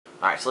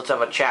Alright, so let's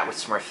have a chat with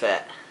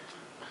Smurfette.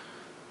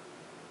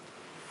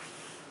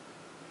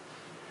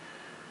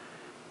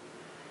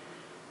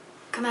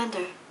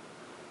 Commander,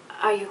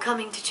 are you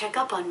coming to check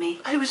up on me?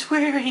 I was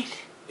worried.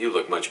 You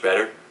look much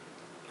better.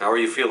 How are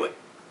you feeling?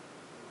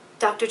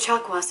 Dr.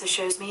 Chakwas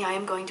assures me I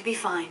am going to be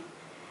fine.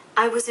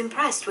 I was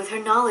impressed with her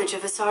knowledge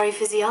of Asari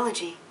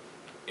physiology.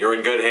 You're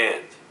in good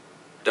hands.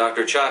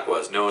 Dr.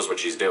 Chakwas knows what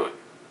she's doing.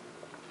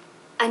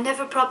 I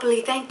never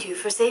properly thanked you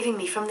for saving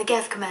me from the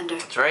Geth, Commander.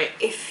 That's right.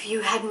 If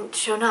you hadn't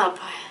shown up...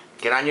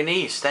 Get on your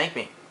knees, thank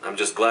me. I'm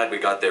just glad we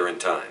got there in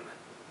time.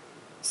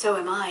 So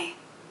am I.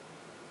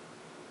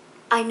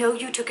 I know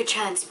you took a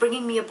chance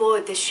bringing me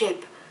aboard this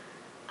ship.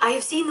 I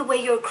have seen the way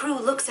your crew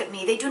looks at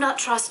me. They do not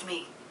trust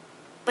me.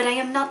 But I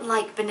am not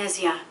like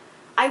Benezia.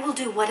 I will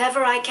do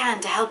whatever I can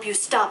to help you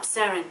stop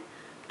Saren.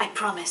 I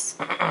promise.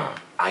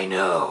 I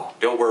know.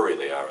 Don't worry,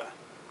 Liara.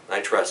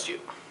 I trust you.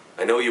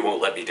 I know you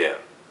won't let me down.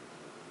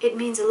 It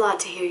means a lot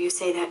to hear you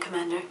say that,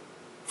 Commander.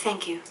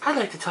 Thank you. I'd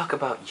like to talk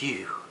about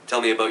you.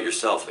 Tell me about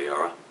yourself,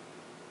 Liara.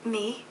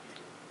 Me?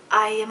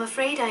 I am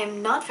afraid I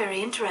am not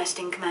very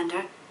interesting,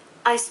 Commander.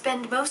 I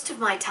spend most of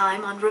my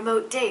time on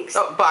remote digs.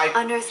 Oh, bye.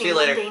 Unearthing See you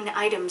later. mundane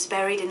items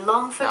buried in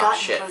long-forgotten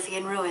shit.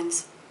 Prothean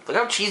ruins. Look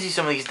how cheesy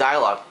some of these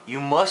dialogue. You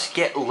must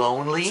get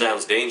lonely.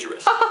 Sounds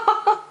dangerous.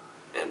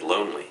 And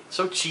lonely.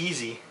 So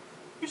cheesy.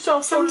 You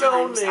sound so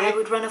Sometimes lonely. I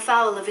would run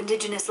afoul of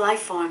indigenous life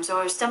forms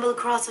or stumble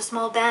across a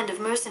small band of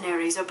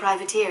mercenaries or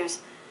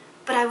privateers.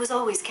 But I was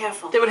always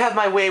careful. They would have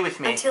my way with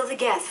me. Until the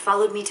Geth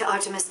followed me to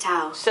Artemis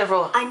Tau.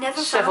 I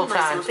never several found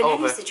myself times in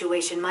over. any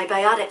situation my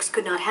biotics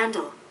could not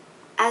handle.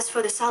 As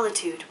for the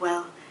solitude,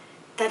 well,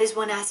 that is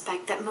one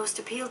aspect that most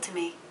appealed to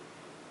me.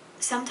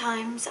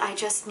 Sometimes I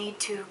just need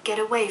to get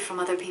away from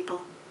other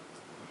people.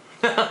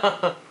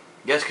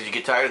 Yes, because you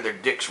get tired of their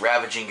dicks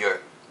ravaging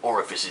your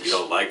orifices. You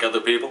don't like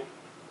other people?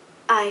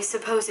 I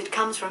suppose it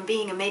comes from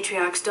being a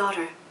matriarch's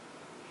daughter.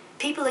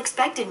 People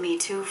expected me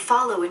to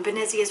follow in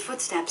Benezia's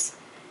footsteps.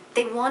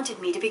 They wanted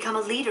me to become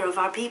a leader of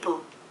our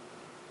people.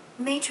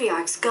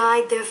 Matriarchs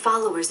guide their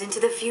followers into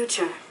the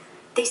future.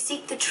 They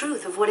seek the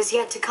truth of what is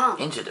yet to come.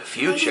 Into the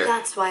future? Maybe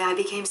that's why I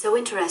became so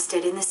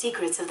interested in the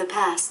secrets of the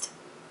past.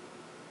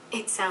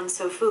 It sounds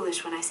so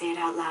foolish when I say it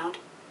out loud.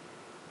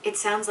 It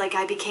sounds like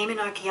I became an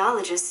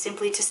archaeologist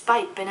simply to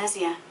spite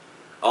Benezia.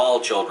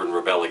 All children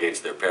rebel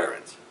against their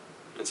parents.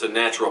 It's a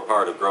natural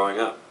part of growing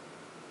up.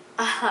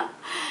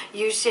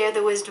 You share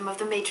the wisdom of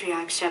the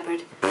matriarch,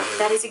 Shepard.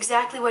 That is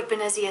exactly what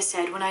Benezia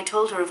said when I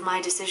told her of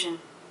my decision.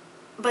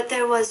 But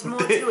there was more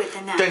to it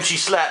than that. Then she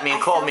slapped me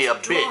and called me a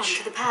drawn bitch.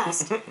 to the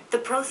past. The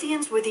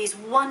Protheans were these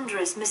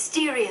wondrous,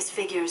 mysterious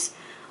figures.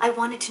 I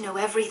wanted to know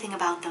everything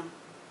about them.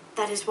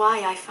 That is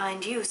why I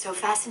find you so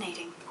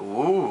fascinating.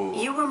 Ooh.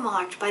 You were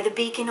marked by the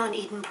beacon on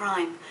Eden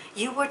Prime.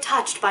 You were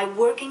touched by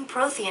working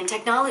Prothean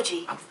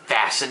technology. I'm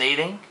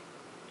fascinating.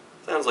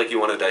 Sounds like you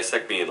want to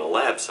dissect me in a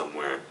lab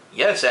somewhere.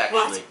 Yes, actually.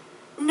 What?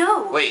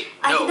 No. Wait,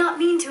 I no. did not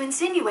mean to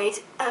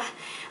insinuate.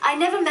 I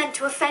never meant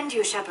to offend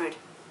you, Shepard.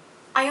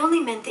 I only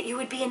meant that you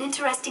would be an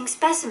interesting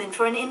specimen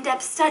for an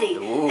in-depth study.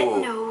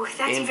 Ooh. No,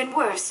 that's even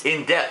worse.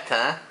 In depth,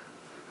 huh?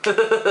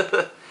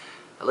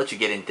 I'll let you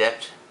get in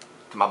depth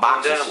to my Calm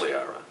boxes. down,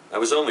 Liara. I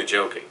was only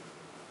joking.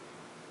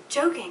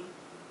 Joking?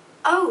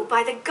 Oh,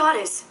 by the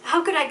goddess.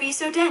 How could I be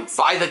so dense?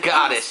 By the You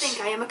goddess. must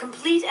think I am a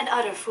complete and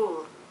utter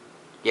fool.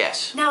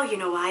 Yes. Now you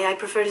know why I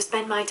prefer to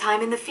spend my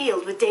time in the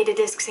field with data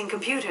disks and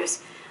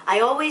computers. I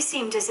always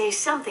seem to say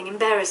something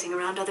embarrassing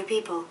around other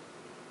people.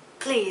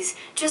 Please,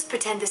 just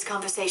pretend this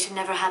conversation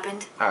never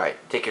happened. Alright,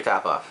 take your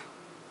top off.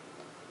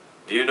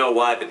 Do you know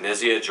why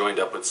Benezia joined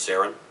up with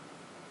Saren?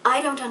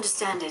 I don't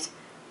understand it.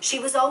 She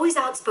was always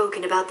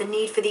outspoken about the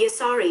need for the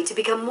Asari to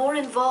become more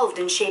involved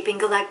in shaping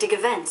galactic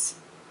events.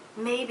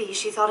 Maybe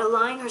she thought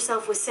allying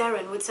herself with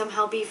Saren would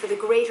somehow be for the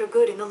greater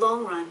good in the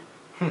long run.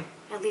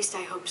 At least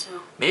I hope so.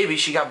 Maybe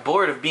she got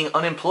bored of being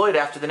unemployed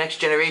after the next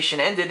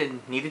generation ended and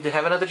needed to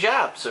have another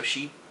job, so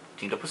she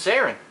teamed up with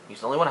Saren.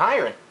 He's the only one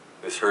hiring.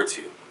 This hurts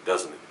you,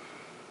 doesn't it?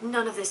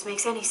 None of this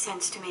makes any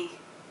sense to me.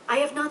 I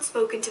have not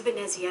spoken to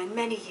Benezia in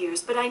many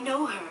years, but I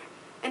know her.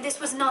 And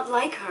this was not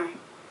like her.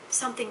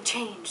 Something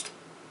changed.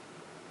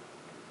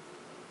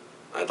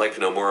 I'd like to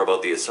know more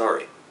about the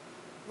Asari.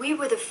 We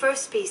were the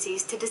first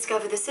species to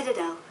discover the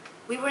Citadel.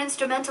 We were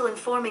instrumental in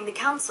forming the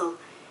Council,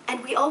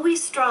 and we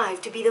always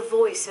strive to be the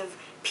voice of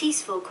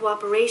peaceful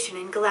cooperation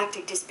in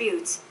galactic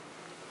disputes.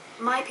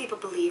 My people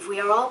believe we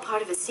are all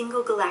part of a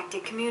single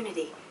galactic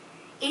community.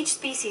 Each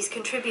species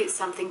contributes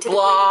something to the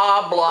Blah,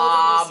 planet.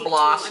 blah, Although we seek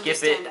blah, to skip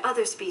understand it.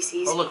 other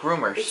species, Oh, look,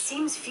 rumors. it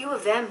seems few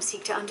of them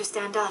seek to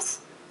understand us.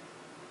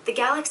 The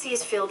galaxy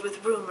is filled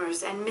with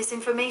rumors and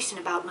misinformation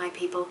about my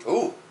people.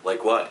 Ooh,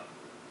 like what?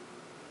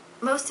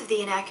 Most of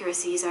the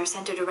inaccuracies are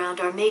centered around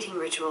our mating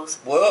rituals.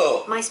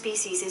 Whoa. My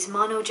species is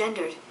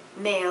monogendered.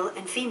 Male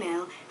and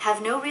female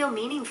have no real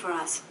meaning for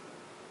us.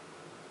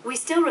 We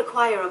still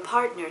require a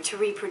partner to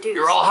reproduce.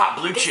 You're all hot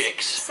blue This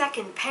chicks.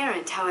 second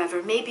parent,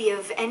 however, may be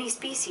of any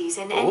species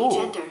and any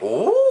gender.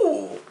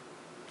 Ooh.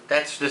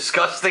 That's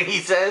disgusting, he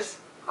says.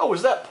 How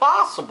is that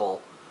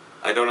possible?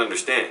 I don't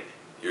understand.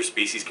 Your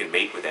species can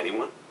mate with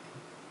anyone?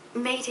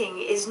 Mating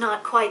is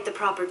not quite the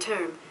proper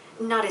term,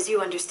 not as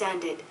you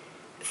understand it.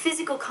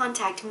 Physical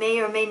contact may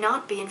or may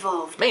not be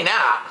involved. May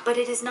not. But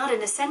it is not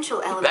an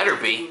essential element Better of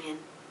the be. union.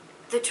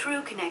 The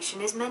true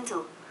connection is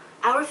mental.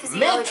 Our physiology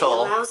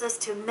Mental? allows us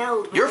to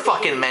meld with You're the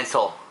fucking beings.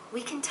 mental.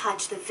 We can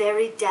touch the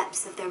very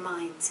depths of their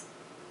minds.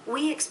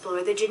 We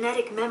explore the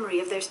genetic memory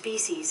of their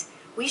species.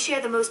 We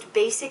share the most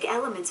basic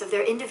elements of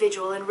their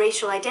individual and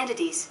racial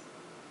identities.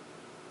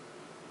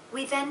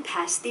 We then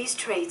pass these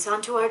traits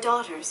on to our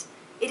daughters.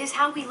 It is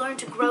how we learn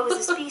to grow as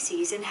a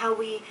species and how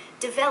we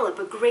develop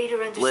a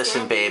greater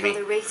understanding baby. of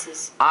other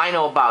races. I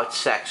know about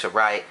sex,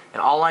 alright?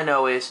 And all I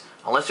know is,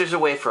 unless there's a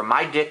way for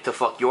my dick to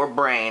fuck your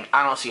brain,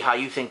 I don't see how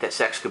you think that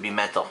sex could be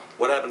mental.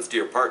 What happens to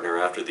your partner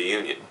after the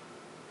union?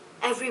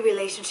 Every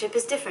relationship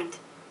is different.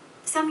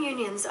 Some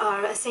unions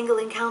are a single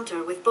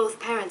encounter with both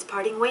parents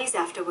parting ways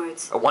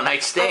afterwards. A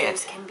one-night stand.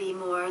 Others can be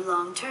more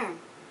long-term.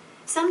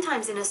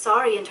 Sometimes an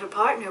Asari and her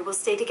partner will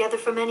stay together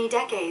for many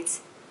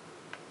decades.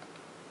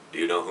 Do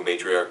you know who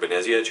Matriarch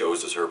Benezia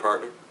chose as her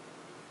partner?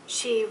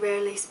 She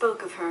rarely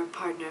spoke of her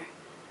partner.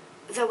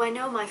 Though I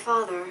know my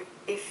father,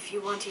 if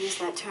you want to use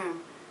that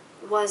term,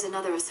 was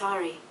another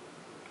Asari.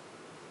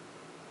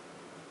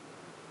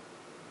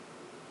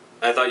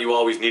 I thought you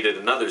always needed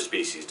another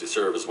species to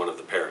serve as one of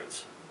the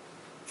parents.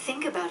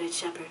 Think about it,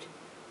 Shepard.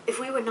 If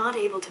we were not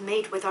able to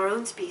mate with our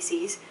own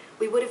species,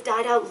 we would have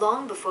died out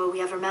long before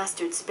we ever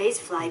mastered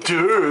spaceflight.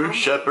 Dude,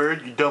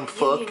 Shepard, you dumb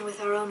fuck. Union with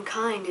our own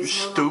kind is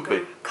You're no stupid.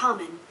 longer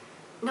common,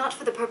 not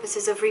for the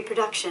purposes of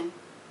reproduction.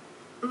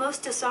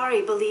 Most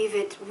Asari believe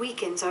it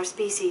weakens our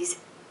species.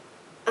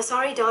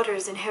 Asari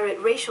daughters inherit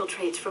racial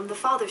traits from the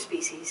father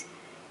species.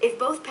 If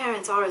both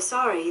parents are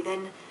Asari,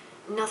 then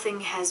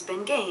nothing has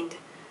been gained,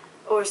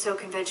 or so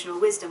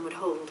conventional wisdom would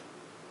hold.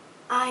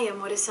 I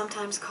am what is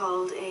sometimes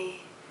called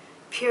a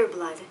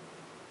pureblood.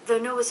 Though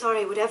no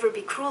Asari would ever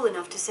be cruel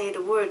enough to say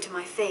the word to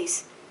my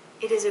face,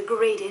 it is a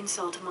great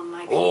insult among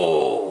my people.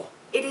 Oh.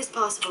 It is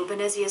possible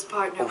Benezia's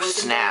partner Oh, was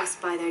snap.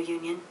 embarrassed by their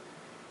union.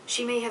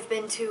 She may have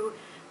been too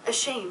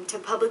ashamed to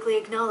publicly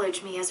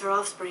acknowledge me as her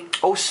offspring.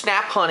 Oh,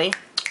 snap, honey.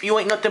 You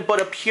ain't nothing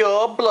but a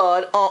pure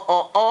blood.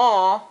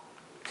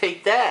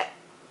 Take that.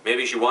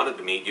 Maybe she wanted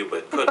to meet you,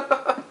 but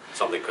couldn't.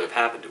 Something could have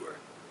happened to her.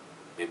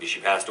 Maybe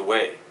she passed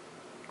away.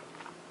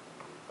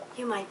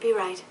 You might be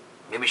right,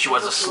 Maybe she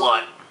was a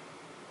slut.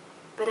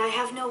 but I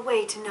have no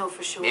way to know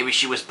for sure. Maybe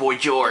she was Boy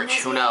George.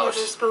 Who Benezia never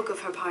knows? spoke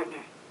of her partner.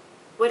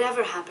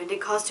 Whatever happened,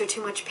 it caused her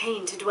too much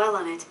pain to dwell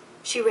on it.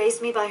 She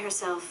raised me by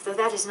herself, though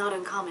that is not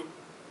uncommon.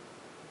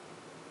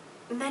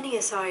 Many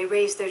Asari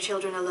raise their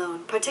children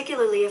alone,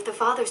 particularly if the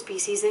father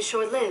species is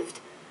short-lived.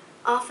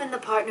 Often the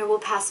partner will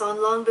pass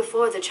on long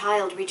before the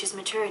child reaches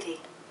maturity.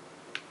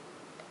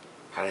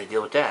 How do they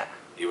deal with that?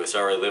 You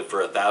Asari live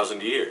for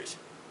 1,000 years.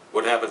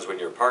 What happens when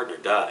your partner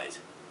dies?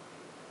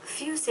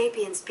 Few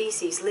sapient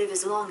species live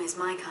as long as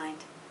my kind.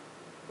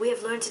 We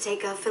have learned to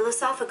take a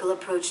philosophical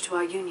approach to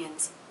our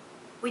unions.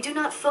 We do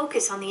not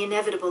focus on the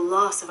inevitable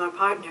loss of our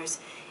partners.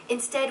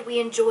 Instead, we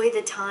enjoy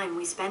the time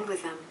we spend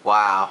with them.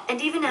 Wow.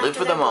 And even Live after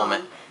for they're the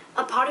moment.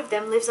 gone, a part of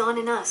them lives on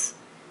in us.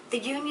 The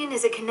union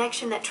is a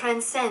connection that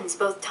transcends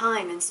both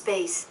time and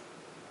space.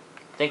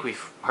 I think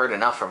we've heard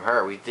enough from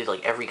her. We did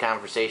like every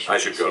conversation. I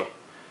should go.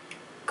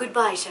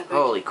 Goodbye, Shepard.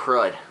 Holy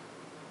crud.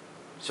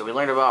 So we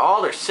learned about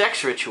all their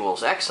sex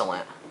rituals.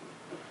 Excellent.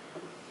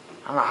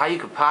 I don't know how you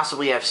could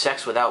possibly have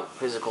sex without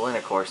physical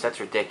intercourse. That's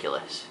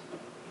ridiculous.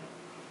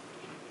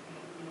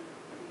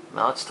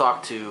 Now let's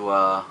talk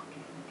to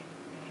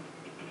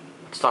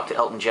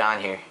Elton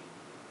John here.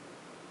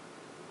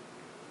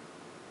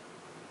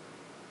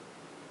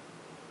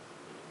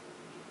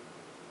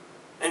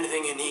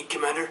 Anything you need,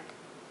 Commander?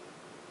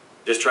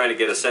 Just trying to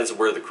get a sense of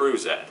where the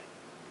crew's at.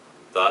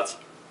 Thoughts?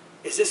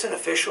 Is this an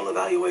official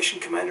evaluation,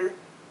 Commander?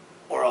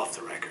 Or off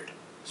the record?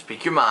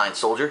 Speak your mind,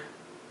 soldier.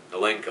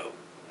 Alenko,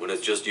 when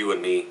it's just you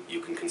and me, you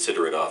can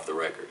consider it off the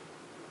record.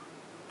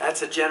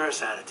 That's a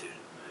generous attitude.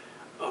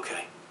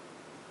 Okay.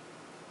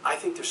 I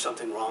think there's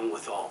something wrong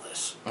with all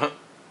this.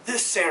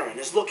 This Saren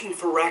is looking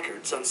for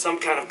records on some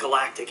kind of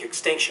galactic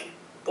extinction,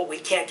 but we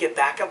can't get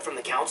backup from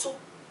the Council?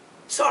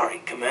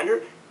 Sorry,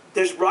 Commander.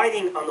 There's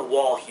writing on the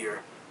wall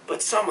here,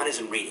 but someone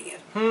isn't reading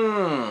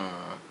it.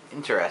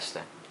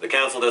 Interesting. The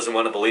Council doesn't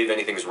want to believe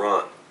anything's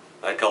wrong.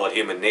 I'd call it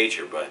human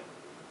nature, but...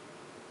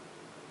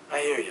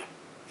 I hear you.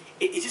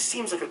 It just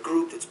seems like a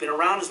group that's been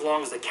around as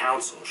long as the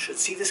Council should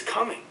see this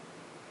coming.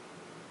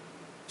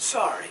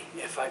 Sorry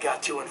if I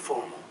got too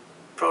informal.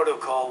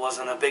 Protocol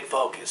wasn't a big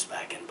focus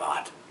back in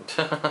Bot.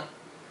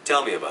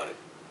 Tell me about it.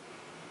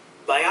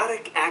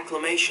 Biotic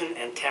acclimation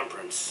and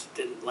temperance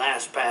didn't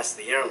last past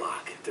the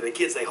airlock. To the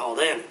kids they hauled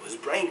in, it was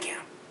brain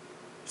camp.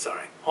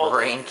 Sorry, hauled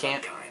Brain in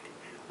camp? some kind.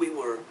 We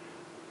were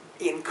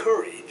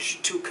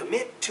encouraged to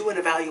commit to an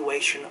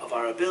evaluation of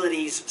our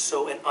abilities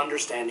so an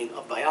understanding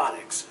of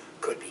biotics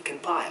could be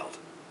compiled.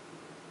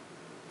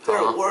 There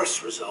are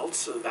worse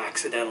results of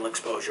accidental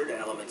exposure to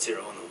element 0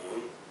 in the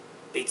womb.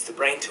 Beats the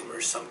brain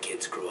tumors some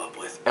kids grew up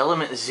with.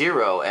 Element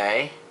 0,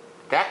 eh?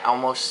 That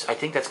almost, I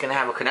think that's going to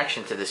have a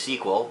connection to the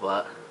sequel,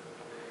 but...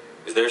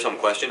 Is there some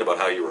question about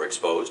how you were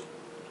exposed?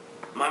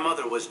 My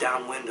mother was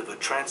downwind of a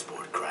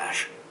transport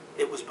crash.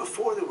 It was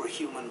before there were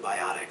human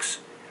biotics,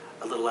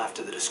 a little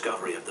after the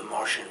discovery of the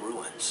Martian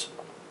ruins.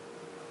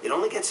 It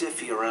only gets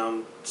iffy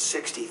around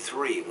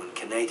 63 when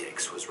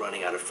Kinetics was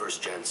running out of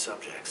first-gen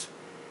subjects.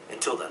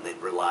 Until then, they'd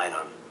relied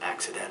on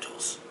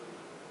accidentals.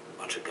 A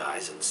bunch of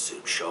guys in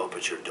suits show up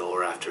at your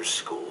door after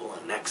school,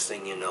 and next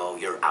thing you know,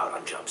 you're out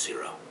on Jump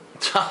Zero.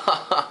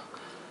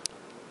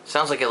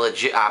 Sounds like a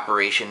legit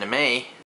operation to me.